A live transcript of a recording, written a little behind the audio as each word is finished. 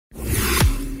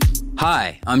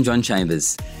Hi, I'm John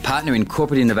Chambers, partner in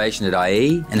corporate innovation at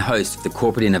IE and host of The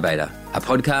Corporate Innovator, a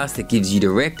podcast that gives you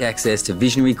direct access to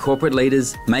visionary corporate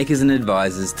leaders, makers and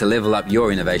advisors to level up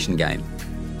your innovation game.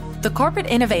 The Corporate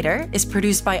Innovator is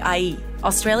produced by IE,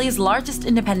 Australia's largest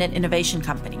independent innovation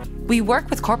company. We work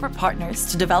with corporate partners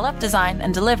to develop, design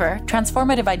and deliver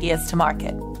transformative ideas to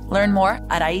market. Learn more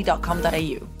at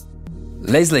ie.com.au.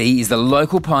 Leslie is the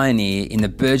local pioneer in the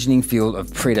burgeoning field of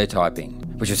pretotyping,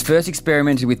 which was first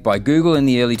experimented with by Google in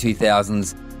the early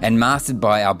 2000s and mastered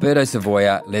by Alberto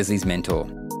Savoia, Leslie's mentor.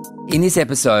 In this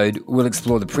episode, we'll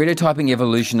explore the pretotyping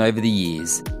evolution over the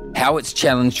years, how it's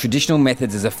challenged traditional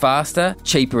methods as a faster,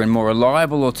 cheaper and more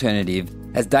reliable alternative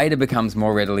as data becomes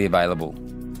more readily available.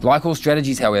 Like all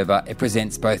strategies, however, it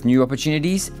presents both new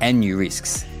opportunities and new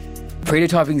risks.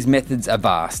 Pretotyping's methods are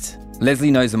vast.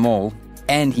 Leslie knows them all,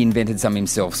 and he invented some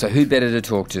himself, so who better to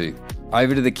talk to?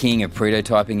 Over to the king of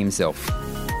pretotyping himself.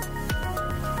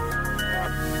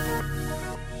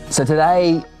 So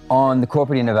today on The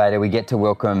Corporate Innovator, we get to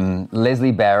welcome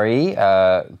Leslie Barry,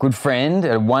 a good friend,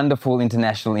 a wonderful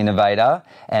international innovator,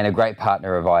 and a great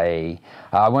partner of IE.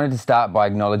 I wanted to start by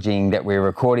acknowledging that we're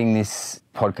recording this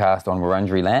podcast on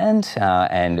Wurundjeri land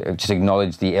and just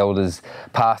acknowledge the elders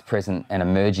past, present and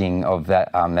emerging of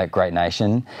that great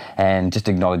nation, and just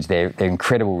acknowledge their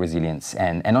incredible resilience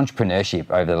and entrepreneurship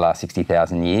over the last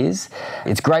 60,000 years.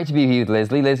 It's great to be here with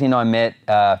Leslie. Leslie and I met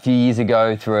a few years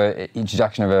ago through an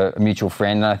introduction of a mutual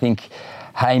friend, and I think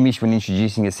Hamish, when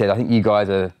introducing us, said, I think you guys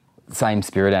are same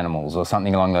spirit animals or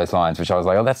something along those lines, which I was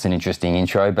like, oh, that's an interesting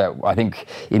intro. But I think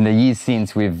in the years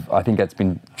since, I think that's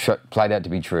been played out to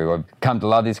be true. I've come to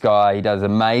love this guy. He does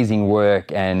amazing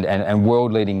work and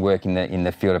world-leading work in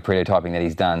the field of pretotyping that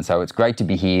he's done. So it's great to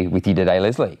be here with you today,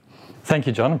 Leslie. Thank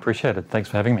you, John. Appreciate it. Thanks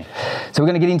for having me. So we're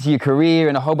going to get into your career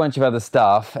and a whole bunch of other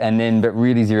stuff, but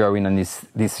really zero in on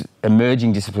this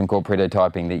emerging discipline called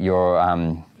pretotyping that you're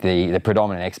the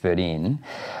predominant expert in.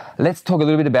 Let's talk a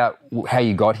little bit about how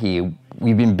you got here.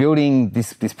 You've been building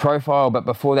this profile, but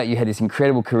before that you had this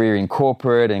incredible career in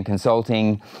corporate and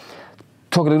consulting.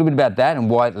 Talk a little bit about that and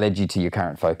why it led you to your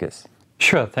current focus.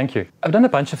 Sure, thank you. I've done a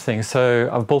bunch of things. So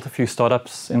I've built a few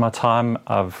startups in my time.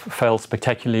 I've failed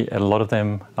spectacularly at a lot of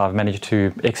them. I've managed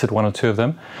to exit one or two of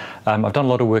them. I've done a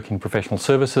lot of work in professional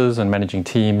services and managing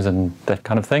teams and that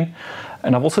kind of thing.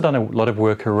 And I've also done a lot of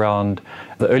work around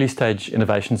the early stage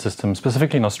innovation system,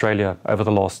 specifically in Australia, over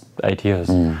the last 8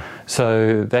 years.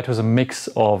 So that was a mix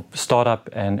of startup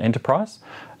and enterprise.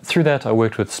 Through that, I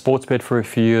worked with Sportsbet for a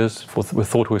few years, with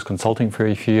ThoughtWorks Consulting for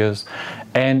a few years.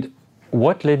 And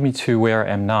what led me to where I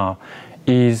am now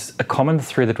is a common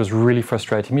thread that was really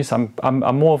frustrating me. So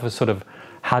I'm more of a sort of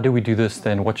how do we do this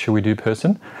than what should we do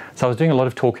person. So I was doing a lot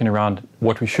of talking around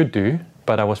what we should do,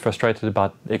 but I was frustrated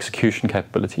about execution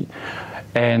capability.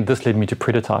 And this led me to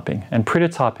pretotyping. And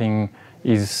pretotyping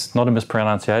is not a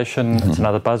mispronunciation, it's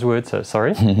another buzzword, so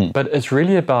sorry. But it's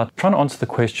really about trying to answer the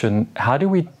question, how do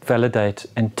we validate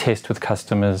and test with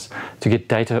customers to get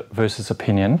data versus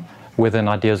opinion, whether an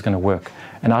idea is going to work?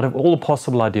 And out of all the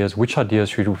possible ideas, which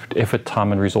ideas should we put effort,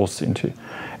 time and resources into?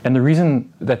 And the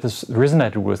reason that this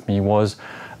resonated with me was,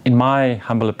 in my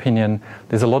humble opinion,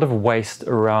 there's a lot of waste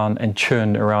around and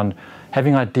churn around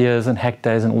having ideas and hack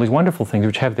days and all these wonderful things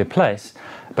which have their place,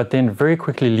 but then very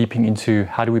quickly leaping into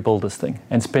how do we build this thing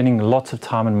and spending lots of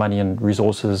time and money and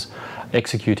resources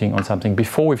executing on something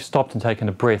before we've stopped and taken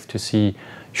a breath to see,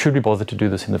 should we bother to do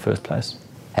this in the first place?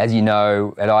 As you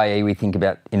know, at IE we think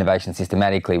about innovation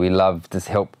systematically. We love to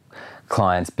help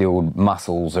clients build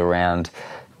muscles around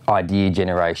idea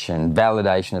generation,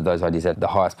 validation of those ideas at the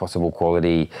highest possible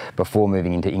quality before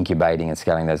moving into incubating and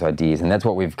scaling those ideas. And that's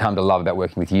what we've come to love about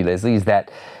working with you, Leslie, is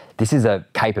that this is a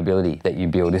capability that you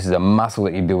build. This is a muscle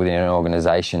that you build in an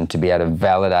organisation to be able to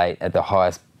validate at the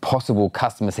highest possible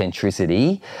customer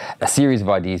centricity a series of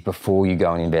ideas before you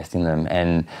go and invest in them.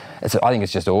 And I think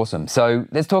it's just awesome. So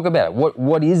let's talk about it.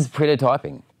 What is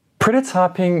pretotyping?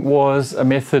 Pretotyping was a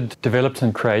method developed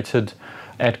and created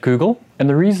at Google. And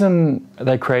the reason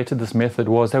they created this method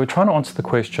was they were trying to answer the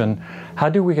question, how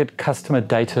do we get customer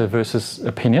data versus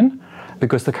opinion?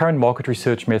 Because the current market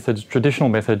research methods, traditional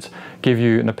methods, give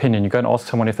you an opinion. You go and ask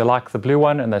someone if they like the blue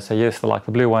one, and they say yes, they like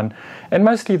the blue one. And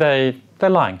mostly they're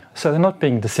lying. So they're not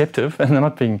being deceptive and they're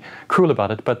not being cruel about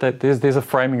it, but there's a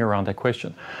framing around that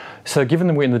question. So given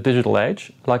that we're in the digital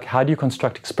age, like how do you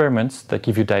construct experiments that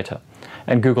give you data?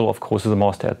 And Google, of course, is a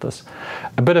master at this.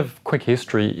 A bit of quick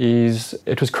history is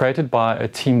it was created by a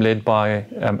team led by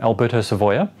Alberto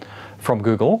Savoia from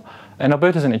Google. And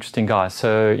Alberto's an interesting guy.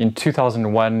 So in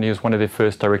 2001, he was one of their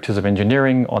first directors of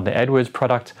engineering on the AdWords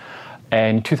product.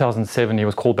 And in 2007, he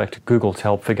was called back to Google to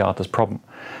help figure out this problem.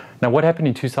 Now, what happened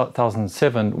in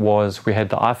 2007 was we had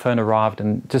the iPhone arrived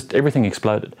and just everything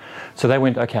exploded. So they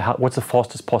went, okay, what's the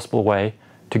fastest possible way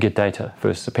to get data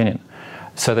versus opinion?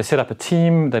 So they set up a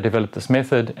team, they developed this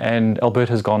method, and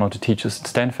Alberto has gone on to teach us at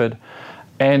Stanford.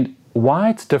 And why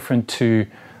it's different to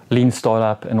lean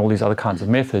startup and all these other kinds of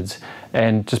methods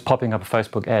and just popping up a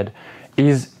Facebook ad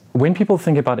is when people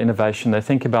think about innovation, they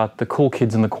think about the cool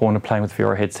kids in the corner playing with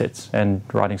VR headsets and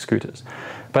riding scooters.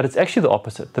 But it's actually the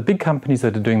opposite. The big companies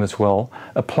that are doing this well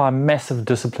apply massive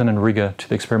discipline and rigor to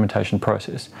the experimentation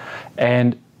process.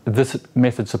 And this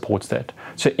method supports that.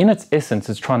 So in its essence,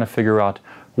 it's trying to figure out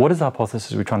what is the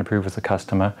hypothesis we're trying to prove with the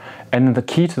customer. And then the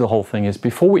key to the whole thing is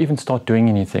before we even start doing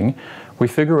anything, we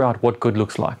figure out what good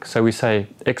looks like. So we say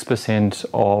X%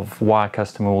 of Y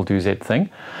customer will do Z thing.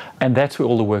 And that's where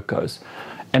all the work goes.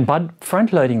 And by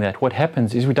front-loading that, what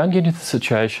happens is we don't get into the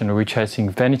situation where we're chasing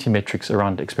vanity metrics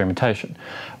around experimentation,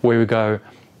 where we go,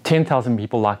 10,000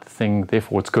 people like the thing,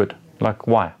 therefore it's good. Like,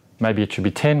 why? Maybe it should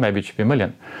be 10, maybe it should be 1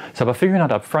 million. So by figuring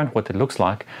out up front what it looks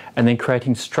like, and then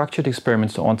creating structured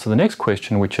experiments to answer the next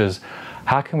question, which is,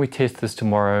 how can we test this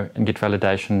tomorrow and get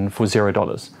validation for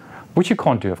 $0? Which you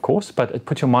can't do, of course, but it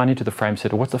puts your mind into the frame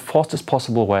set of what's the fastest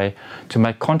possible way to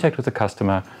make contact with the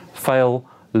customer, fail,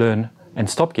 learn, and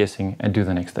stop guessing and do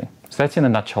the next thing. So that's in a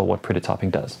nutshell what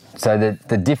prototyping does. So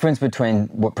the difference between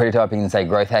what prototyping and, say,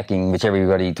 growth hacking, which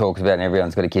everybody talks about and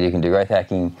everyone's got a kid who can do growth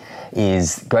hacking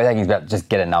is about just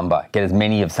get a number, get as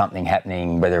many of something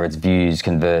happening, whether it's views,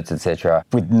 converts, etc.,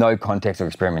 with no context or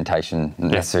experimentation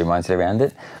necessary mindset around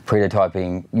it.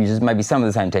 Prototyping uses maybe some of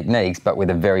the same techniques, but with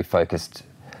a very focused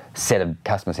set of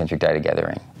customer-centric data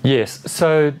gathering. Yes,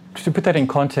 so to put that in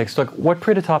context, like what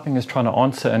prototyping is trying to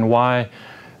answer and why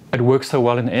it works so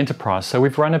well in the enterprise. So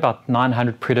we've run about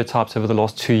 900 prototypes over the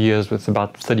last 2 years with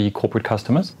about 30 corporate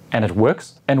customers, and it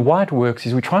works. And why it works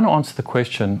is we're trying to answer the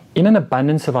question in an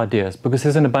abundance of ideas, because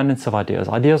there's an abundance of ideas.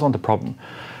 Ideas aren't the problem.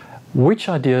 Which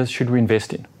ideas should we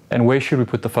invest in? And where should we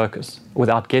put the focus?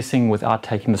 Without guessing, without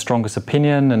taking the strongest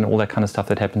opinion and all that kind of stuff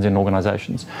that happens in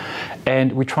organizations.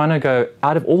 And we're trying to go,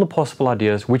 out of all the possible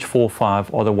ideas, which 4 or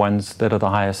 5 are the ones that are the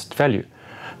highest value?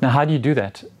 Now, how do you do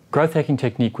that? Growth hacking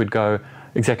technique would go,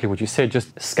 exactly what you said,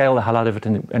 just scale the hell out of it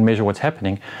and measure what's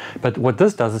happening. But what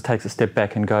this does is takes a step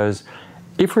back and goes,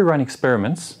 if we run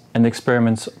experiments and the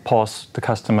experiments pass the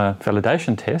customer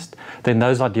validation test, then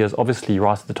those ideas obviously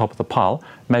rise to the top of the pile.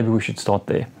 Maybe we should start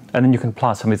there. And then you can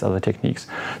apply some of these other techniques.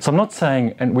 So I'm not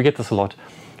saying, and we get this a lot,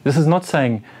 this is not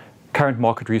saying current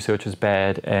market research is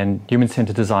bad and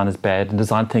human-centered design is bad and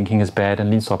design thinking is bad and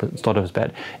lean startup is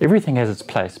bad. Everything has its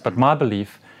place. But my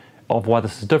belief of why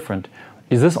this is different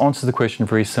is this answers the question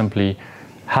very simply,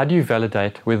 how do you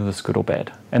validate whether this is good or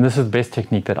bad? And this is the best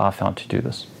technique that I found to do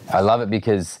this. I love it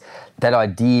because that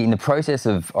idea, in the process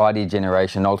of idea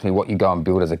generation, ultimately what you go and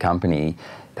build as a company,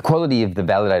 the quality of the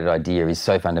validated idea is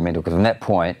so fundamental because from that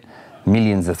point,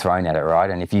 millions are thrown at it, right?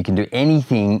 And if you can do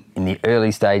anything in the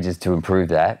early stages to improve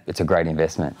that, it's a great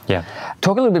investment. Yeah.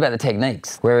 Talk a little bit about the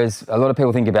techniques. Whereas a lot of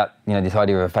people think about, this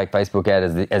idea of a fake Facebook ad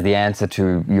as the answer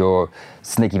to your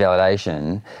sneaky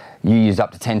validation. You used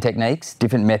up to 10 techniques,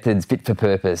 different methods, fit for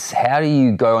purpose. How do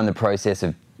you go on the process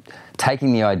of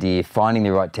taking the idea, finding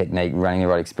the right technique, running the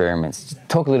right experiments? Just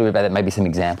talk a little bit about that, maybe some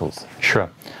examples. Sure.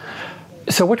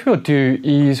 So what we'll do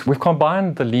is we've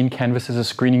combined the lean canvas as a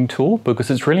screening tool because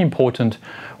it's really important.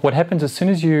 What happens as soon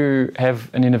as you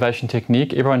have an innovation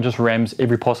technique, everyone just rams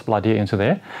every possible idea into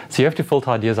there. So you have to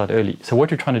filter ideas out early. So what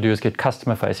you're trying to do is get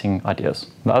customer-facing ideas.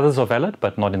 The others are valid,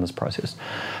 but not in this process.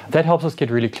 That helps us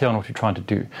get really clear on what you're trying to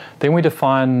do. Then we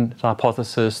define the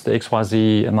hypothesis, the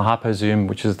XYZ, and the hyperzoom,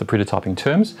 which is the prototyping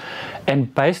terms.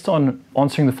 And based on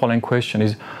answering the following question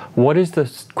is, what is the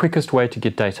quickest way to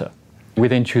get data? We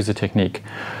then choose a technique.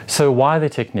 So why the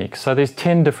technique? So there's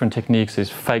 10 different techniques. There's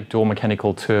fake door,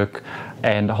 mechanical Turk,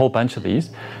 and a whole bunch of these.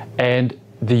 And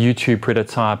the YouTube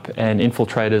prototype and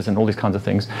infiltrators and all these kinds of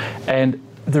things. And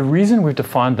the reason we've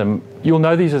defined them, you'll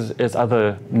know these as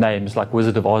other names like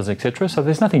Wizard of Oz, etc. So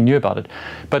there's nothing new about it.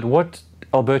 But what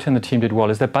Alberto and the team did well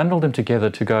is they bundled them together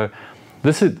to go,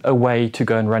 this is a way to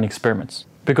go and run experiments.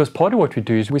 Because part of what we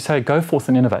do is we say, go forth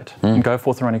and innovate and go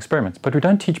forth and run experiments. But we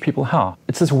don't teach people how.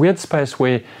 It's this weird space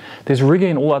where there's rigor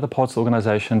in all other parts of the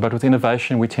organization, but with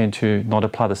innovation, we tend to not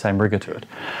apply the same rigor to it.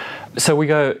 So we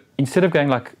go, instead of going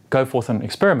like, go forth and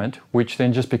experiment, which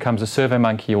then just becomes a survey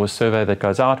monkey or a survey that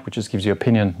goes out, which just gives you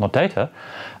opinion, not data,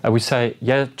 we say,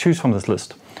 yeah, choose from this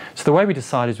list. So the way we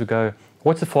decide is we go,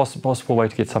 what's the fastest possible way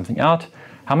to get something out?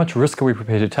 how much risk are we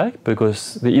prepared to take?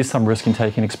 Because there is some risk in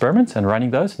taking experiments and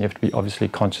running those, and you have to be obviously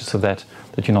conscious of that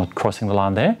you're not crossing the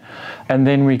line there. And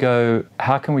then we go,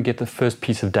 how can we get the first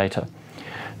piece of data?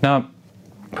 Now,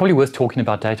 probably worth talking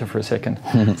about data for a second.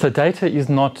 So data is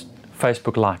not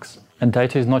Facebook likes, and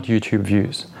data is not YouTube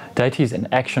views. Data is an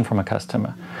action from a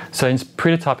customer. So in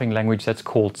prototyping language, that's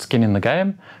called skin in the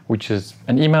game, which is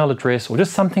an email address or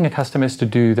just something a customer has to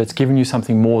do that's giving you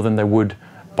something more than they would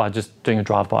by just doing a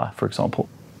drive-by, for example.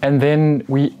 And then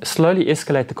we slowly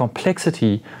escalate the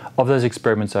complexity of those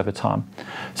experiments over time.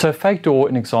 So fake door,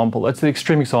 an example, it's the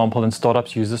extreme example, and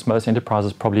startups use this. Most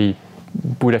enterprises probably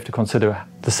would have to consider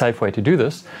the safe way to do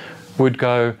this, would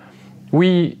go,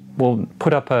 we will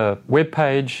put up a web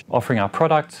page offering our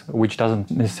product, which doesn't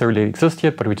necessarily exist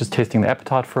yet, but we're just testing the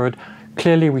appetite for it.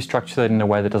 Clearly, we structure that in a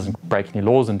way that doesn't break any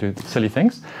laws and do silly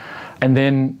things. And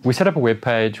then we set up a web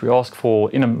page. We ask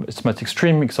for, in its most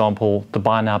extreme example, the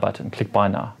buy now button, click buy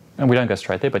now. And we don't go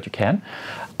straight there, but you can.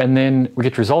 And then we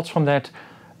get results from that.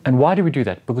 And why do we do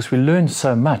that? Because we learn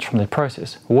so much from that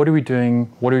process. What are we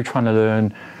doing? What are we trying to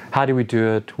learn? How do we do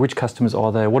it? Which customers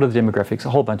are there? What are the demographics? A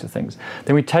whole bunch of things.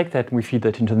 Then we take that and we feed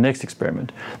that into the next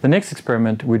experiment. The next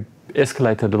experiment would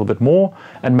escalate it a little bit more,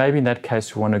 and maybe in that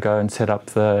case we want to go and set up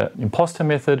the imposter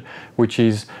method, which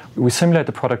is we simulate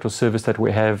the product or service that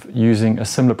we have using a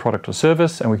similar product or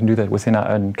service, and we can do that within our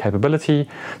own capability.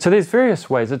 So there's various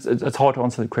ways. It's hard to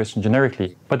answer the question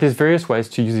generically, but there's various ways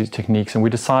to use these techniques, and we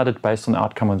decided based on the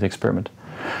outcome of the experiment.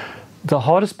 The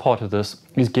hardest part of this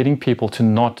is getting people to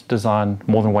not design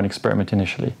more than one experiment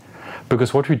initially.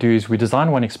 Because what we do is we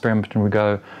design one experiment and we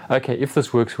go, okay, if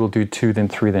this works, we'll do 2, then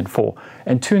 3, then 4.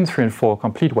 And 2 and 3 and 4 are a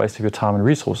complete waste of your time and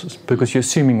resources because you're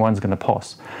assuming one's going to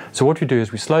pass. So what we do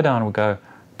is we slow down and we go,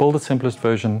 build the simplest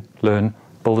version, learn,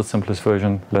 build the simplest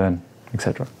version, learn,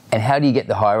 etc. And how do you get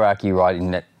the hierarchy right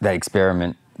in that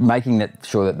experiment, making that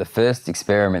sure that the first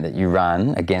experiment that you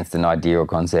run against an idea or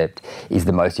concept is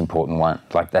the most important one?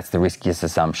 Like that's the riskiest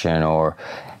assumption, or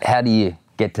how do you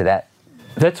get to that?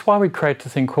 That's why we create a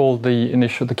thing called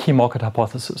the key market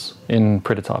hypothesis in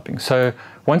prototyping. So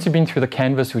once you've been through the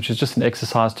canvas, which is just an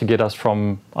exercise to get us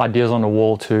from ideas on a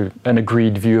wall to an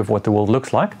agreed view of what the world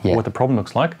looks like, what the problem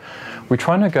looks like, we're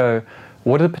trying to go,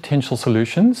 what are the potential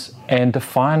solutions, and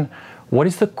define what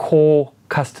is the core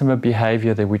customer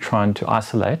behavior that we're trying to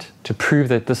isolate to prove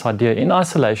that this idea in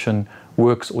isolation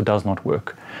works or does not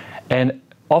work. And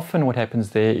often what happens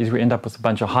there is we end up with a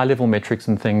bunch of high-level metrics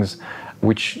and things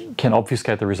which can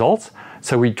obfuscate the results.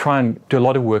 So we try and do a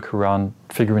lot of work around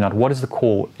figuring out what is the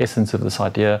core essence of this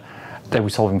idea that we're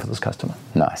solving for this customer.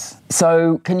 Nice.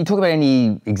 So can you talk about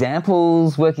any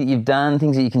examples, work that you've done,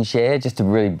 things that you can share just to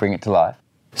really bring it to life?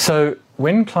 So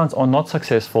when clients are not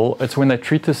successful, it's when they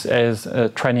treat this as a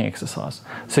training exercise.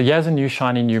 So here's a new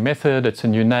shiny new method, it's a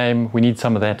new name, we need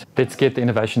some of that. Let's get the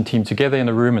innovation team together in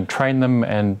a room and train them,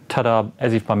 and ta-da,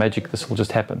 as if by magic, this will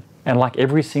just happen. And like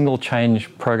every single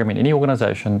change program in any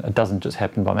organization, it doesn't just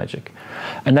happen by magic.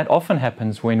 And that often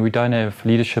happens when we don't have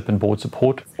leadership and board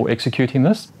support for executing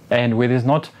this, and where there's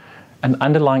not an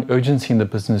underlying urgency in the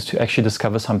business to actually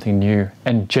discover something new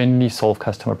and genuinely solve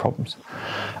customer problems.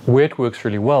 Where it works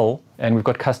really well, and we've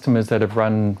got customers that have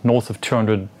run north of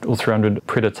 200 or 300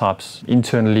 prototypes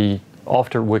internally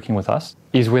after working with us,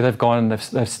 is where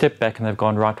they've stepped back and they've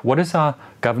gone, right, what does our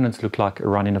governance look like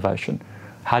around innovation?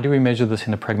 How do we measure this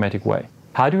in a pragmatic way?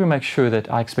 How do we make sure that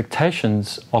our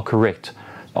expectations are correct?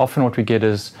 Often what we get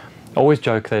is, I always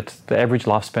joke that the average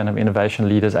lifespan of innovation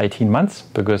lead is 18 months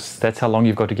because that's how long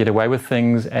you've got to get away with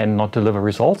things and not deliver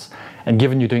results. And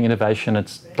given you're doing innovation,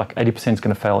 it's like 80% is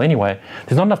going to fail anyway.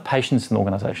 There's not enough patience in the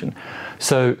organization.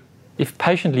 So if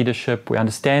patient leadership, we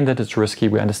understand that it's risky,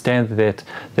 we understand that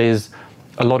there's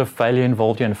a lot of failure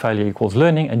involved here, and failure equals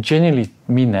learning, and genuinely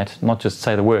mean that, not just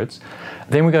say the words.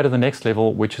 Then we go to the next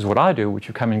level, which is what I do, which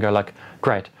you come and go like,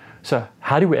 great, so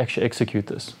how do we actually execute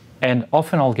this? And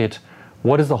often I'll get,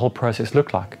 what does the whole process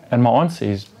look like? And my answer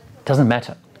is, it doesn't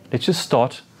matter. Let's just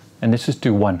start and let's just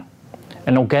do one.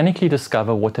 And organically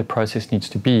discover what that process needs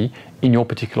to be in your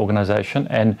particular organization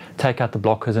and take out the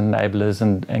blockers and enablers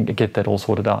and get that all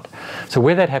sorted out. So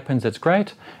where that happens, that's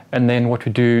great. And then what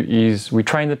we do is we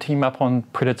train the team up on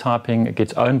prototyping. It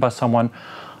gets owned by someone.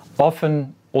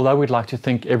 Often, although we'd like to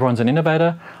think everyone's an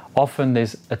innovator, often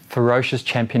there's a ferocious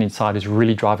champion inside who's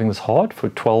really driving this hard for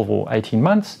 12 or 18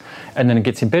 months, and then it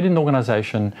gets embedded in the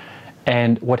organization.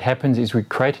 And what happens is we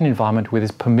create an environment where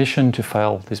there's permission to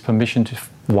fail. There's permission to...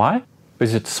 Why?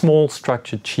 Because it's small,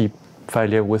 structured, cheap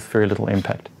failure with very little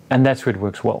impact. And that's where it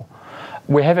works well.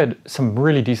 We have had some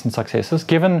really decent successes.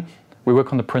 Given we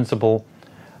work on the principle,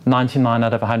 99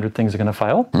 out of 100 things are going to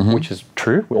fail, which is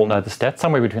true. We all know the stats.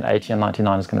 Somewhere between 80 and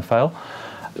 99 is going to fail.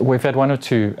 We've had one or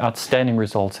two outstanding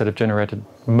results that have generated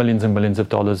millions and millions of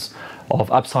dollars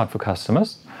of upside for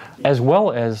customers, as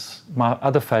well as my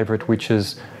other favorite, which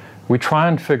is we try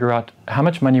and figure out how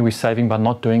much money we're saving by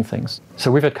not doing things.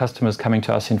 So we've had customers coming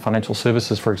to us in financial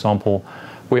services, for example,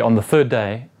 where on the third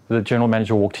day, the general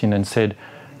manager walked in and said,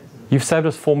 "You've saved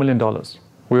us $4 million.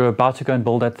 We were about to go and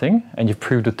build that thing, and you've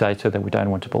proved with data that we don't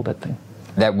want to build that thing."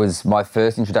 That was my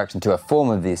first introduction to a form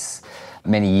of this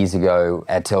many years ago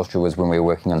at Telstra, was when we were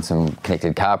working on some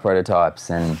connected car prototypes,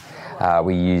 and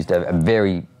we used a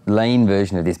very lean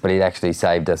version of this, but it actually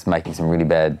saved us making some really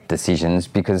bad decisions,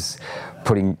 because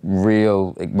putting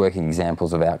real working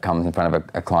examples of outcomes in front of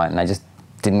a client, and they just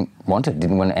didn't want it,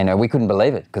 and we couldn't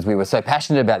believe it because we were so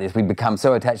passionate about this. We'd become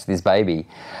so attached to this baby,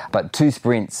 but 2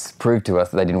 sprints proved to us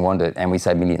that they didn't want it, and we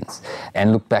saved millions.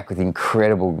 And look back with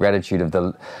incredible gratitude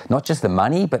of not just the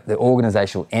money, but the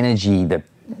organisational energy, the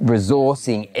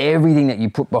resourcing, everything that you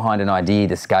put behind an idea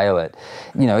to scale it.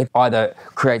 It either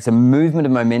creates a movement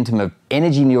of momentum of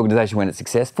energy in the organisation when it's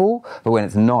successful, but when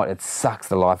it's not, it sucks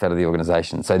the life out of the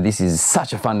organisation. So this is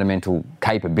such a fundamental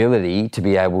capability to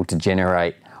be able to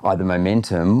generate either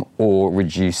momentum or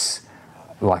reduce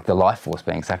the life force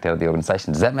being sucked out of the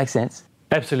organisation. Does that make sense?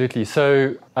 Absolutely.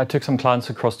 So I took some clients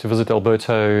across to visit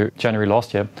Alberto January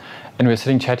last year, and we were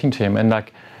sitting chatting to him, and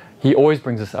he always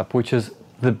brings this up, which is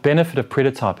the benefit of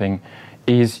prototyping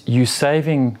is you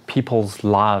saving people's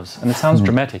lives. And it sounds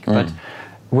dramatic, but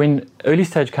when early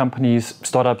stage companies,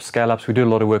 startups, scale-ups, we do a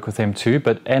lot of work with them too,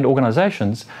 and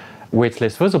organizations where it's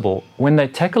less visible, when they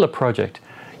tackle a project,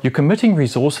 you're committing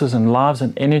resources and lives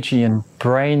and energy and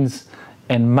brains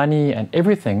and money and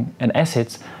everything and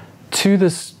assets to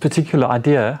this particular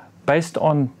idea based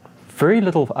on very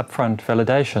little upfront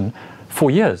validation for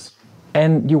years.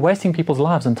 And you're wasting people's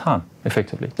lives and time,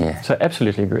 effectively. Yeah. So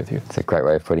absolutely agree with you. It's a great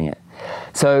way of putting it.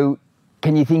 So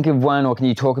can you think of one, or can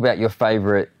you talk about your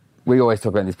favourite? We always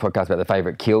talk about in this podcast about the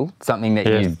favourite kill, something that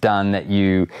you've done that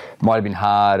you might have been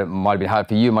hard, it might have been hard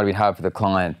for you, it might have been hard for the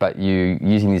client, but you,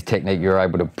 using this technique, you're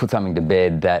able to put something to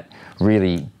bed that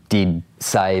really did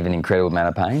save an incredible amount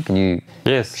of pain. Can you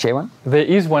share one? There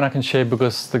is one I can share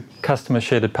because the customer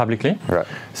shared it publicly. Right.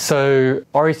 So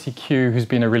RSEQ, who's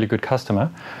been a really good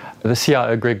customer, the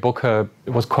CIO, Greg Booker,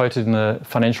 was quoted in the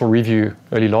Financial Review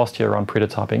early last year around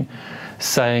prototyping,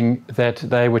 saying that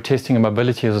they were testing a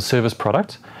mobility as a service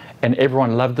product, and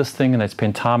everyone loved this thing, and they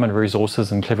spent time and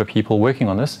resources and clever people working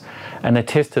on this, and they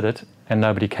tested it, and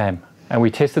nobody came. And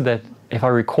we tested that, if I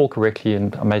recall correctly,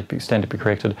 and I may stand to be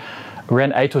corrected, we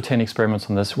ran 8 or 10 experiments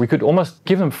on this. We could almost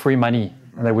give them free money,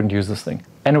 and they wouldn't use this thing.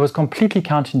 And it was completely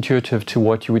counterintuitive to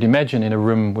what you would imagine in a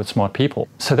room with smart people.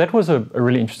 So that was a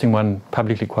really interesting one,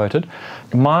 publicly quoted.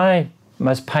 My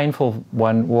most painful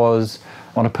one was,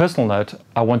 on a personal note,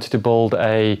 I wanted to build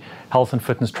a health and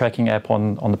fitness tracking app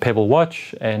on the Pebble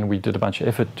watch, and we did a bunch of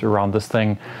effort around this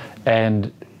thing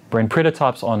and ran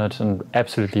prototypes on it and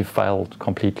absolutely failed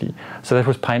completely. So that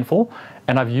was painful.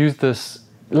 And I've used this,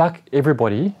 like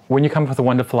everybody, when you come up with a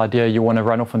wonderful idea, you want to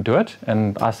run off and do it,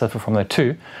 and I suffer from that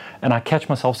too. And I catch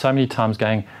myself so many times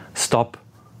going, stop,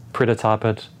 prototype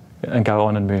it, and go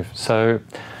on and move. So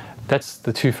that's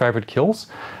the 2 favorite kills.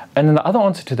 And then the other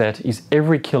answer to that is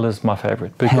every kill is my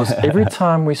favorite, because every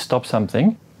time we stop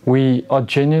something, we are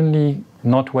genuinely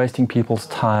not wasting people's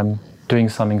time doing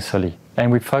something silly.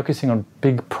 And we're focusing on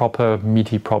big, proper,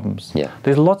 meaty problems. Yeah.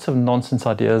 There's lots of nonsense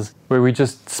ideas where we're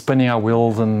just spinning our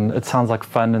wheels and it sounds like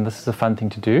fun and this is a fun thing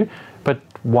to do. But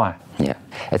why? Yeah,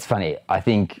 it's funny. I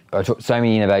think I talk so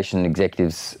many innovation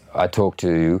executives I talk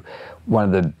to, one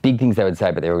of the big things they would say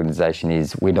about their organisation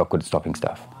is we're not good at stopping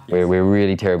stuff. We're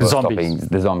really terrible at stopping.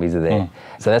 The zombies are there.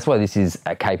 So that's why this is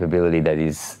a capability that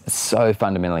is so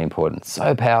fundamentally important,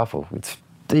 so powerful. It's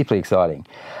deeply exciting.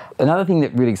 Another thing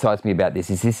that really excites me about this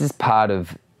is part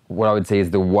of what I would see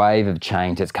as the wave of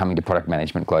change that's coming to product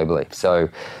management globally. So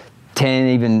 10,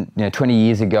 even 20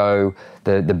 years ago,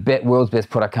 the world's best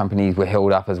product companies were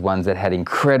held up as ones that had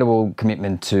incredible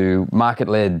commitment to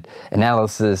market-led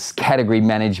analysis, category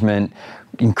management,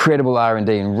 incredible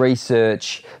R&D and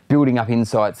research, building up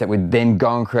insights that would then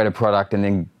go and create a product, and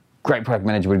then great product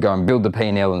manager would go and build the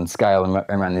P&L and scale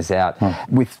and run this out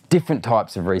with different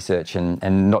types of research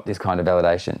and not this kind of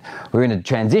validation. We're in a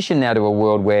transition now to a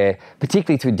world where,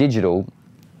 particularly through digital,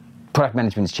 product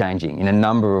management's changing in a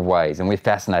number of ways, and we're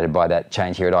fascinated by that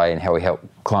change here at IE and how we help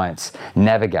clients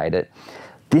navigate it.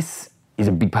 This is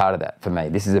a big part of that for me.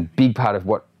 This is a big part of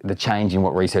what the change in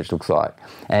what research looks like.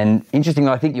 And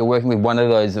interestingly, I think you're working with one of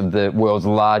the world's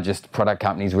largest product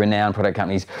companies, renowned product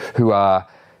companies, who are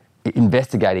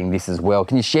investigating this as well.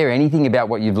 Can you share anything about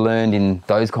what you've learned in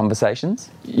those conversations?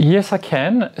 Yes, I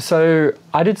can. So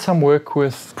I did some work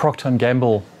with Procter &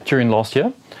 Gamble during last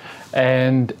year,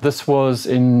 and this was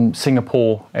in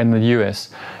Singapore and the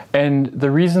US. And the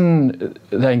reason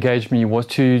they engaged me was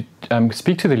to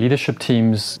speak to the leadership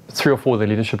teams, 3 or 4 of the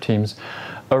leadership teams,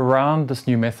 around this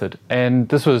new method. And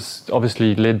this was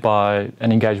obviously led by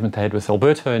an engagement they had with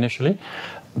Alberto initially,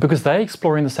 because they're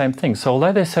exploring the same thing. So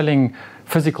although they're selling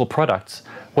physical products,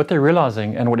 what they're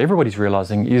realizing, and what everybody's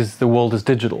realizing, is the world is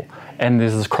digital and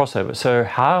there's this crossover. So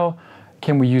how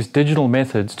can we use digital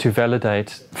methods to validate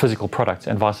physical products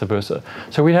and vice versa?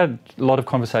 So we had a lot of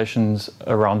conversations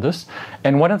around this.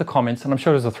 And one of the comments, and I'm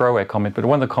sure it was a throwaway comment, but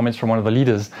one of the comments from one of the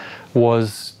leaders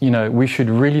was, we should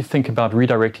really think about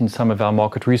redirecting some of our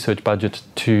market research budget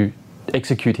to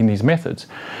executing these methods,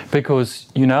 because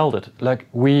you nailed it. Like,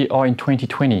 we are in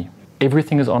 2020.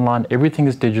 Everything is online, everything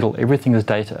is digital, everything is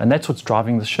data, and that's what's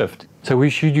driving the shift. So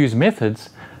we should use methods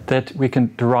that we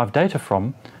can derive data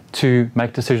from to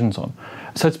make decisions on.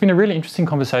 So it's been a really interesting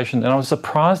conversation, and I was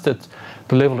surprised at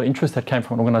the level of interest that came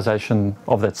from an organization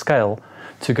of that scale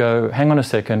to go, hang on a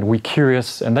second, we're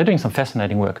curious, and they're doing some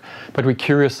fascinating work, but we're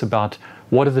curious about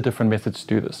what are the different methods to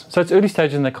do this. So it's early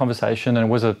stages in that conversation, and it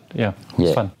was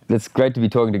fun. It's great to be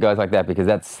talking to guys like that, because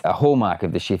that's a hallmark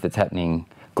of the shift that's happening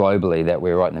globally that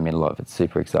we're right in the middle of. It's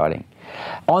super exciting.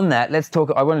 On that,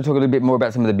 I want to talk a little bit more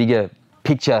about some of the bigger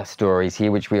picture stories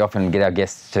here, which we often get our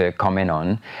guests to comment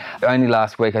on. Only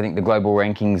last week, I think the global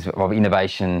rankings of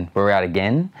innovation were out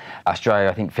again. Australia,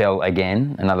 I think, fell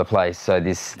again, another place. So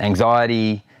this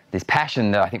anxiety, this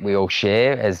passion that I think we all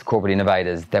share as corporate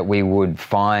innovators, that we would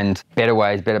find better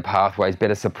ways, better pathways,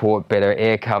 better support, better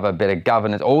air cover, better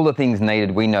governance, all the things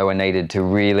we know are needed to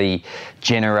really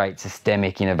generate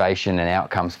systemic innovation and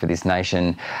outcomes for this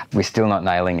nation. We're still not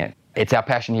nailing it. It's our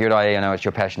passion here at IE. I know it's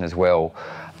your passion as well.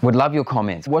 Would love your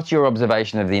comments. What's your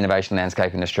observation of the innovation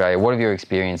landscape in Australia? What have your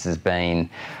experiences been?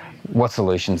 What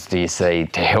solutions do you see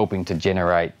to helping to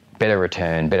generate better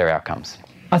return, better outcomes?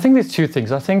 I think there's 2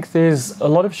 things. I think there's a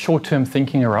lot of short-term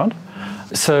thinking around.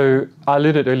 So I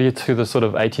alluded earlier to the sort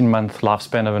of 18-month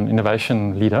lifespan of an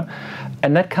innovation leader.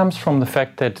 And that comes from the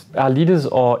fact that our leaders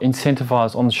are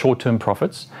incentivized on short-term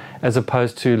profits as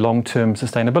opposed to long-term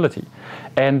sustainability.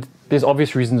 And there's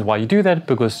obvious reasons why you do that,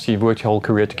 because you've worked your whole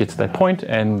career to get to that point,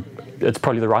 and it's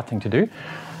probably the right thing to do.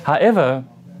 However,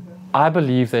 I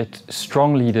believe that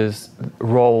strong leaders'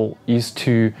 role is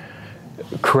to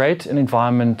create an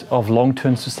environment of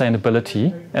long-term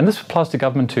sustainability, and this applies to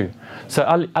government too. So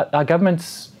our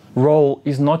government's role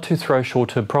is not to throw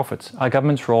short-term profits. Our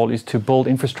government's role is to build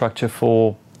infrastructure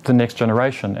for the next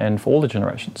generation and for all the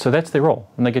generations. So that's their role,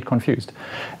 and they get confused.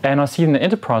 And I see in the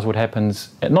enterprise what happens,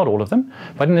 not all of them,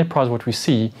 but in the enterprise what we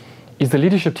see is the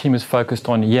leadership team is focused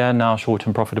on now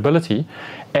short-term profitability,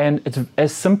 and it's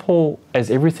as simple as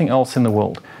everything else in the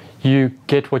world. You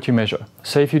get what you measure.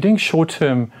 So if you're doing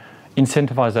short-term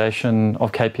incentivization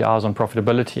of KPIs on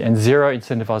profitability and zero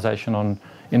incentivization on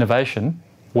innovation,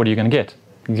 what are you going to get?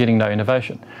 You're getting no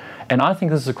innovation. And I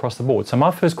think this is across the board. So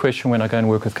my first question when I go and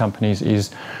work with companies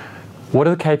is, what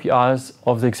are the KPIs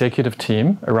of the executive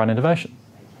team around innovation?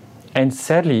 And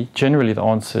sadly, generally the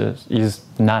answer is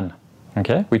none.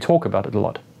 Okay, we talk about it a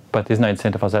lot, but there's no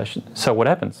incentivization. So what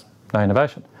happens? No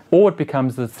innovation. Or it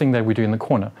becomes the thing that we do in the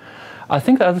corner. I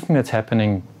think the other thing that's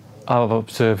happening, I've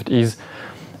observed, is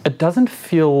it doesn't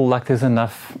feel like there's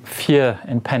enough fear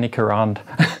and panic around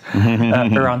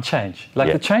around change.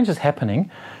 The change is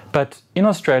happening, but in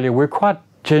Australia we're quite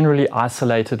generally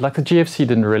isolated. Like the GFC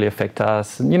didn't really affect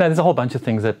us, and there's a whole bunch of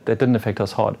things that didn't affect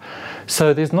us hard.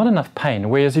 So there's not enough pain.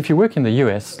 Whereas if you work in the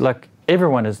US, like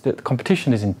the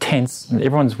competition is intense, and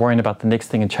everyone's worrying about the next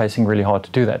thing and chasing really hard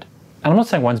to do that. And I'm not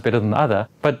saying one's better than the other,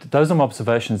 but those are my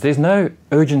observations. There's no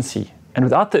urgency, and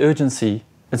without the urgency,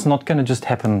 it's not going to just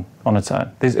happen on its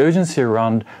own. There's urgency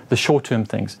around the short-term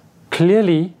things.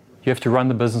 Clearly, you have to run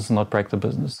the business and not break the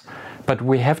business. But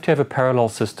we have to have a parallel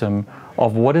system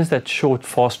of what is that short,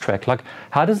 fast track. Like,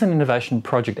 how does an innovation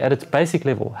project, at its basic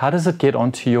level, how does it get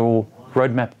onto your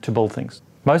roadmap to build things?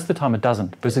 Most of the time it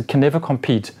doesn't, because it can never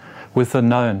compete with the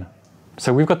known.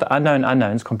 So we've got the unknown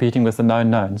unknowns competing with the known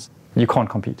knowns. You can't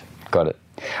compete. Got it.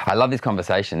 I love this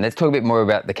conversation. Let's talk a bit more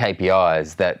about the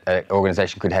KPIs that an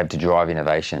organisation could have to drive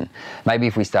innovation. Maybe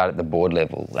if we start at the board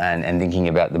level and thinking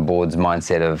about the board's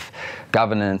mindset of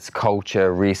governance,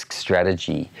 culture, risk,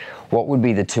 strategy, what would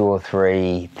be the 2 or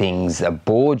 3 things a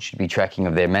board should be tracking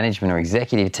of their management or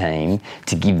executive team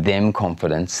to give them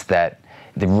confidence that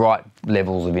the right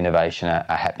levels of innovation are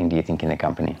happening, do you think, in the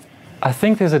company? I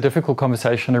think there's a difficult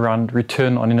conversation around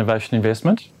return on innovation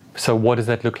investment. So what does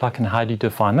that look like and how do you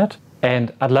define that?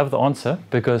 And I'd love the answer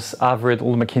because I've read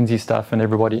all the McKinsey stuff and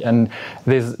everybody, and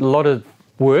there's a lot of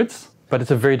words, but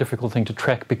it's a very difficult thing to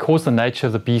track because the nature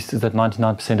of the beast is that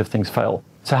 99% of things fail.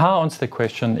 So how I answer that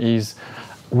question is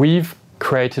we've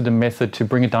created a method to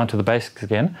bring it down to the basics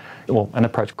again, or an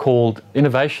approach called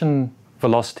innovation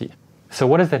velocity. So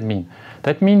what does that mean?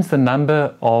 That means the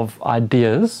number of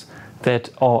ideas that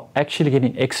are actually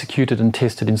getting executed and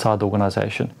tested inside the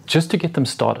organization, just to get them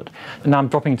started. And now I'm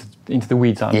dropping into the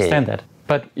weeds, I understand that.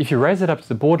 But if you raise it up to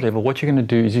the board level, what you're going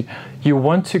to do is you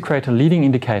want to create a leading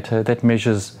indicator that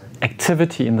measures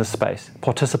activity in the space,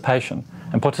 participation.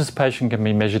 And participation can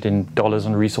be measured in dollars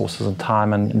and resources and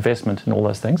time and investment and all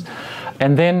those things.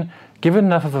 And then give it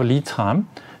enough of a lead time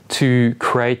to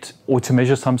create or to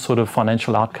measure some sort of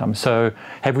financial outcome. So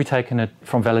have we taken it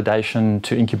from validation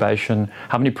to incubation?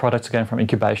 How many products are going from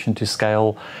incubation to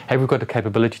scale? Have we got the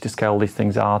capability to scale these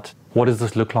things out? What does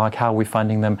this look like? How are we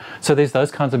funding them? So there's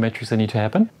those kinds of metrics that need to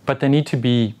happen, but they need to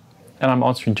be, and I'm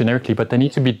answering generically, but they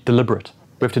need to be deliberate.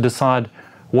 We have to decide,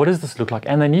 what does this look like?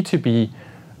 And they need to be,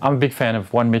 I'm a big fan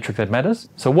of one metric that matters.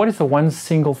 So what is the one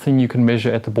single thing you can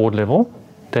measure at the board level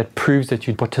that proves that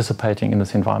you're participating in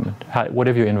this environment,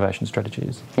 whatever your innovation strategy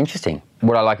is? Interesting.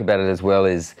 What I like about it as well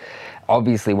is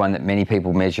obviously one that many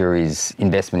people measure is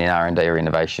investment in R&D or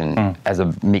innovation as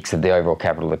a mix of the overall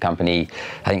capital of the company.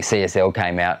 I think CSL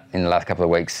came out in the last couple of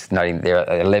weeks noting that they're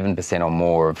 11% or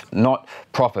more of not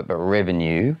profit but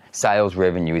revenue, sales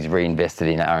revenue is reinvested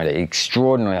in R&D.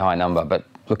 Extraordinarily high number, but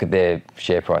look at their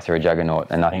share price, they're a juggernaut,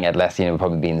 and I think Atlassian would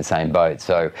probably be in the same boat.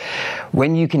 So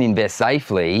when you can invest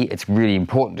safely, it's really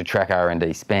important to track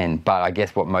R&D spend, but I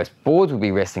guess what most boards will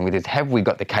be wrestling with is, have we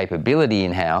got the capability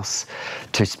in-house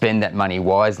to spend that money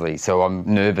wisely? So I'm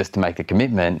nervous to make the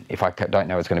commitment if I don't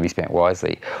know it's going to be spent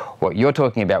wisely. What you're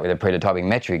talking about with the prototyping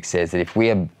metric says that if we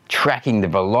are tracking the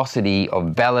velocity of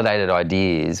validated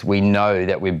ideas, we know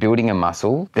that we're building a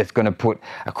muscle that's going to put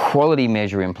a quality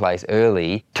measure in place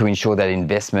early to ensure that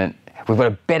investment, we've got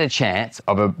a better chance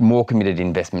of a more committed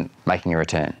investment making a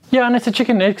return. Yeah, and it's a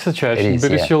chicken and egg situation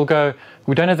because you'll go,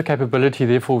 we don't have the capability,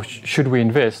 therefore should we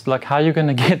invest? Like, how are you going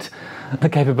to get the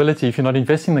capability if you're not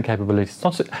investing in the capability? It's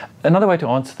not so, another way to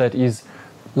answer that is,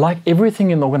 like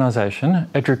everything in the organization,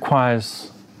 it requires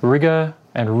rigor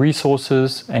and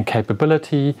resources and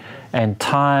capability and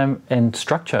time and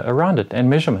structure around it and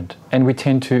measurement. And we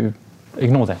tend to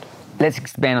ignore that. Let's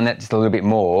expand on that just a little bit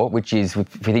more, which is,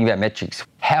 if you think about metrics,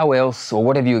 how else or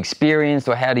what have you experienced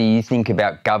or how do you think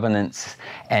about governance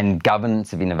and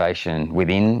governance of innovation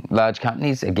within large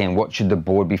companies? Again, what should the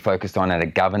board be focused on at a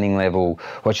governing level?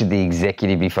 What should the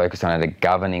executive be focused on at a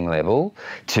governing level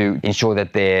to ensure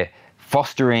that they're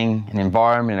fostering an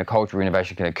environment and a culture where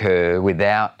innovation can occur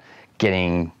without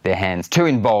getting their hands too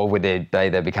involved where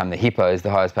they become the hippos, the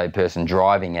highest paid person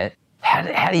driving it?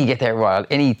 How do you get that right?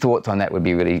 Any thoughts on that would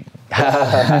be really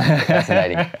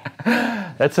fascinating.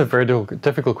 That's a very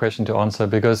difficult question to answer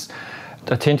because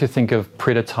I tend to think of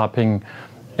prototyping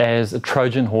as a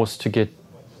Trojan horse to get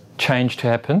change to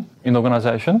happen in the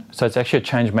organization. So it's actually a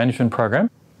change management program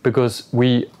because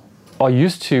we are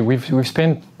used to, we've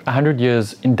spent 100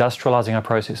 years industrializing our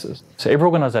processes. So every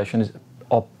organization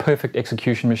are perfect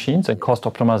execution machines and cost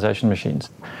optimization machines.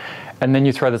 And then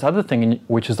you throw this other thing in,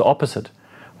 which is the opposite,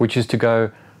 which is to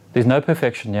go, there's no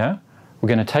perfection here. We're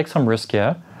going to take some risk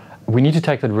here. We need to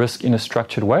take that risk in a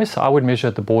structured way. So I would measure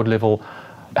at the board level,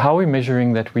 how are we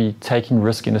measuring that we're taking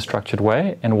risk in a structured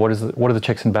way, and what are the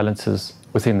checks and balances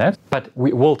within that? But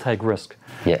we will take risk.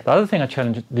 Yeah. The other thing I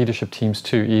challenge leadership teams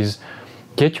to is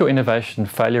get your innovation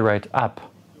failure rate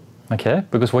up, okay?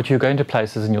 Because what you go into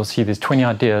places and you'll see there's 20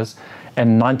 ideas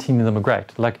and 19 of them are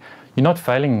great. Like, you're not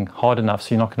failing hard enough,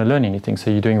 so you're not going to learn anything,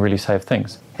 so you're doing really safe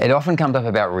things. It often comes up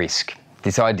about risk.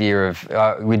 This idea of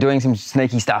we're doing some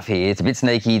sneaky stuff here. It's a bit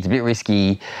sneaky, it's a bit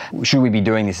risky. Should we be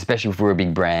doing this, especially if we're a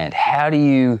big brand? How do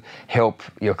you help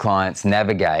your clients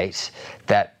navigate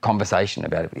that conversation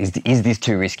about it? Is this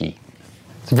too risky?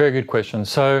 It's a very good question.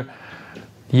 So,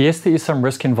 yes, there is some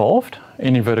risk involved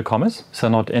in inverted commas. So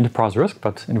not enterprise risk,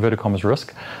 but inverted commas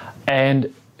risk.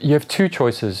 And you have two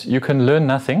choices. You can learn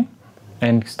nothing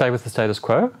and stay with the status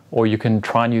quo, or you can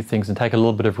try new things and take a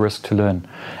little bit of risk to learn.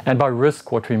 And by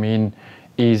risk, what we mean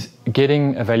is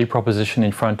getting a value proposition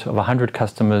in front of 100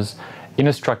 customers in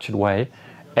a structured way,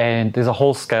 and there's a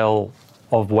whole scale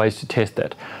of ways to test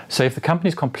that. So if the company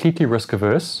is completely risk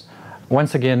averse,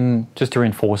 once again, just to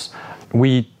reinforce,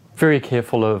 we very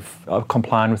careful of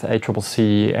complying with the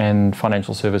ACCC and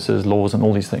financial services laws and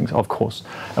all these things, of course.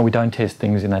 And we don't test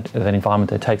things in that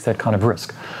environment that takes that kind of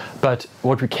risk. But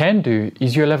what we can do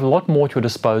is you'll have a lot more at your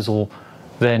disposal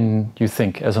than you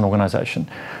think as an organization.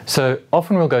 So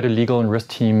often we'll go to legal and risk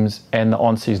teams and the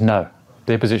answer is no.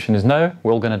 Their position is no,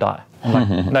 we're all going to die. I'm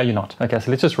like, no, you're not. Okay, so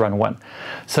let's just run one.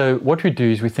 So what we do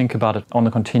is we think about it on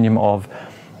the continuum of,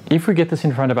 if we get this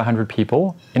in front of 100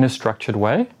 people in a structured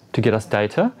way to get us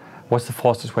data, what's the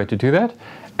fastest way to do that?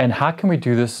 And how can we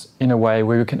do this in a way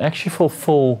where we can actually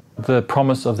fulfill the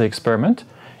promise of the experiment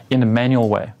in a manual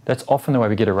way? That's often the way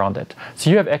we get around it. So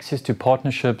you have access to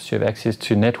partnerships, you have access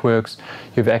to networks,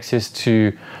 you have access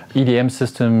to EDM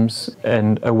systems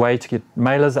and a way to get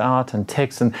mailers out and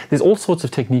text, and there's all sorts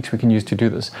of techniques we can use to do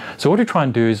this. So what we try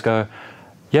and do is go,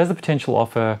 here's the potential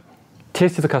offer,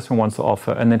 test if the customer wants the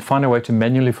offer, and then find a way to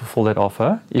manually fulfill that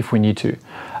offer if we need to.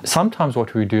 Sometimes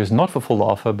what we do is not fulfill the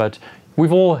offer, but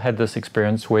we've all had this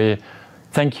experience where,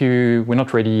 thank you, we're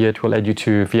not ready yet, we'll add you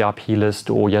to VIP list,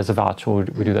 or here's a voucher, or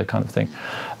we do that kind of thing.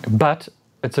 But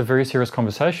it's a very serious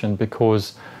conversation,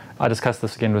 because I discuss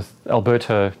this again with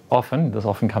Alberto often, this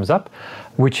often comes up,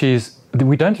 which is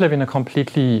we don't live in a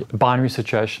completely binary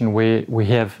situation where we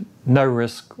have no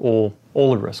risk or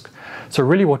all the risk. So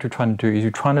really what we're trying to do is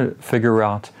we're trying to figure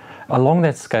out, along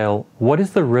that scale, what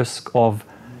is the risk of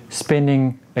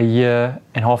spending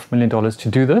 $1.5 million to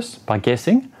do this by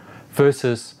guessing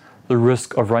versus the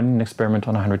risk of running an experiment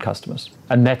on 100 customers.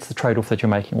 And that's the trade-off that you're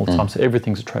making all the time. So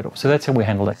everything's a trade-off. So that's how we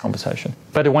handle that conversation.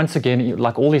 But once again,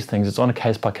 like all these things, it's on a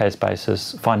case-by-case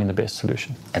basis, finding the best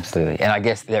solution. Absolutely. And I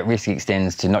guess that risk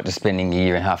extends to not just spending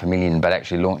 $1.5 million, but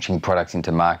actually launching products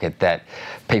into market that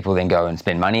people then go and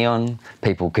spend money on,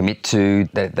 people commit to,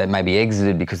 that may be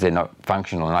exited because they're not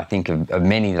functional. And I think of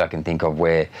many that I can think of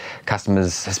where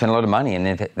customers have spent a lot of money and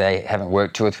then they haven't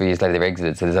worked 2 or 3 years later, they're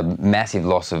exited. So there's a massive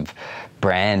loss of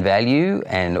brand value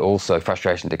and also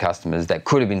frustration to customers that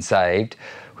could have been saved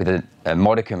with a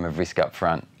modicum of risk up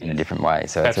front in a different way.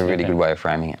 So that's a really good way of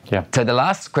framing it. Yeah. So the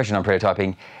last question on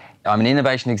prototyping, I'm an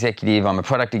innovation executive, I'm a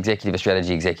product executive, a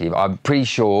strategy executive. I'm pretty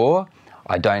sure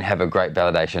I don't have a great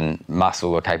validation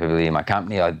muscle or capability in my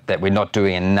company, that we're not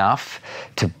doing enough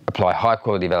to apply high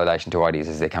quality validation to ideas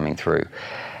as they're coming through.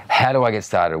 How do I get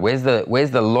started? Where's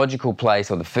the logical place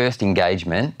or the first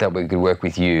engagement that we could work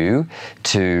with you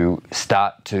to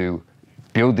start to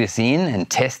build this in and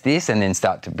test this and then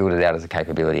start to build it out as a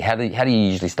capability? How do you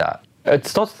usually start? It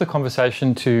starts the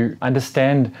conversation to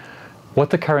understand what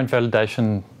the current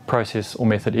validation process or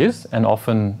method is, and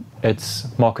often it's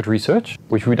market research,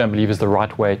 which we don't believe is the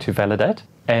right way to validate.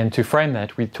 And to frame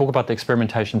that, we talk about the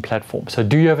experimentation platform. So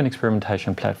do you have an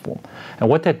experimentation platform? And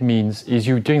what that means is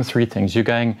you're doing 3 things. You're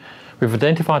going, we've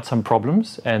identified some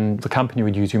problems, and the company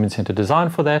would use human-centered design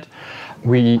for that.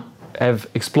 We have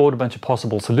explored a bunch of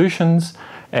possible solutions,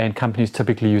 and companies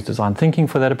typically use design thinking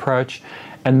for that approach.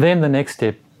 And then the next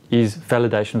step is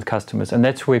validation with customers, and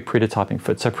that's where prototyping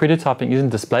fits. So prototyping isn't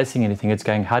displacing anything, it's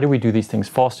going, how do we do these things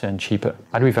faster and cheaper?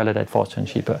 How do we validate faster and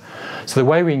cheaper? So the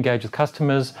way we engage with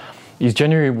customers is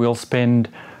generally we'll spend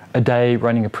a day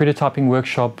running a prototyping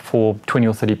workshop for 20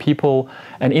 or 30 people,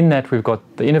 and in that we've got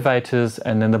the innovators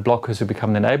and then the blockers who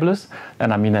become the enablers,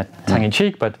 and I mean that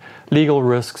tongue-in-cheek, but legal,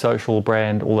 risk, social,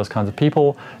 brand, all those kinds of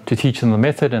people, to teach them the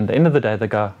method, and at the end of the day they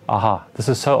go, aha, this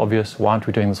is so obvious, why aren't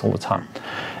we doing this all the time?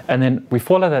 And then we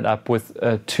follow that up with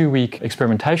a 2-week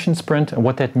experimentation sprint, and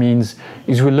what that means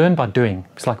is we learn by doing.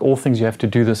 It's like all things, you have to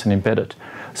do this and embed it.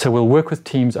 So we'll work with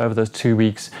teams over those 2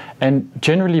 weeks, and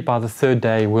generally by the 3rd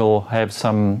day we'll have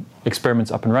some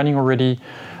experiments up and running already.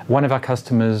 One of our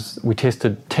customers, we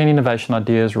tested 10 innovation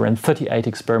ideas, ran 38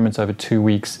 experiments over 2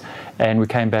 weeks, and we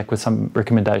came back with some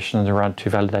recommendations around to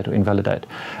validate or invalidate.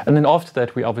 And then after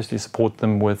that, we obviously support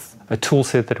them with a tool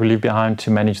set that we leave behind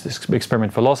to manage this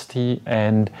experiment velocity,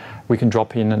 and we can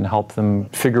drop in and help them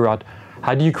figure out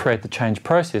how do you create the change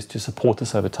process to support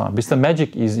this over time. Because the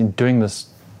magic is in doing this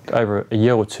over a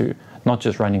year or 2, not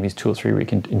just running these 2 or 3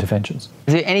 week interventions.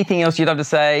 Is there anything else you'd love to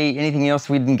say, anything else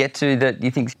we didn't get to that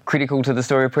you think is critical to the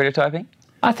story of prototyping?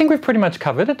 I think we've pretty much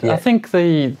covered it. Yeah. I think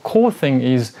the core thing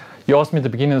is, you asked me at the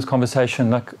beginning of this conversation,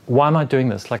 like, why am I doing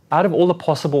this? Like, out of all the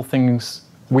possible things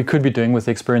we could be doing with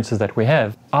the experiences that we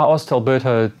have, I asked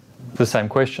Alberto the same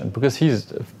question, because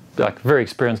he's like a very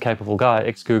experienced, capable guy,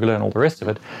 ex-Googler and all the rest of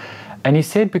it. And he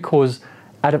said, because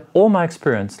out of all my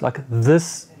experience, like,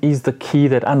 this is the key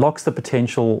that unlocks the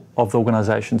potential of the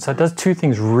organization. So it does 2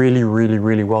 things really, really,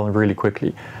 really well and really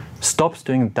quickly. Stops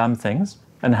doing dumb things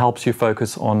and helps you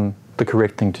focus on the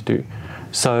correct thing to do.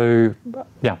 So,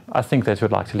 yeah, I think that's where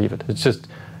I'd like to leave it. It's just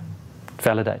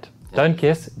validate. Don't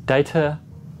guess. Data,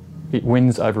 it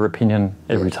wins over opinion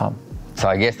every time. So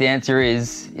I guess the answer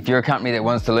is, if you're a company that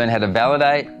wants to learn how to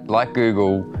validate, like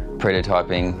Google,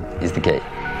 prototyping is the key.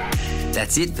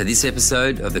 That's it for this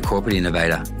episode of The Corporate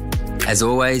Innovator. As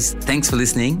always, thanks for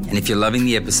listening, and if you're loving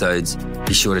the episodes,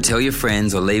 be sure to tell your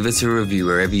friends or leave us a review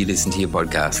wherever you listen to your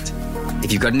podcast.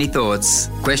 If you've got any thoughts,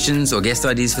 questions, or guest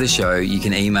ideas for the show, you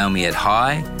can email me at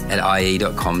hi@ie.com.au.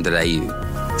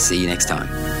 See you next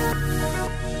time.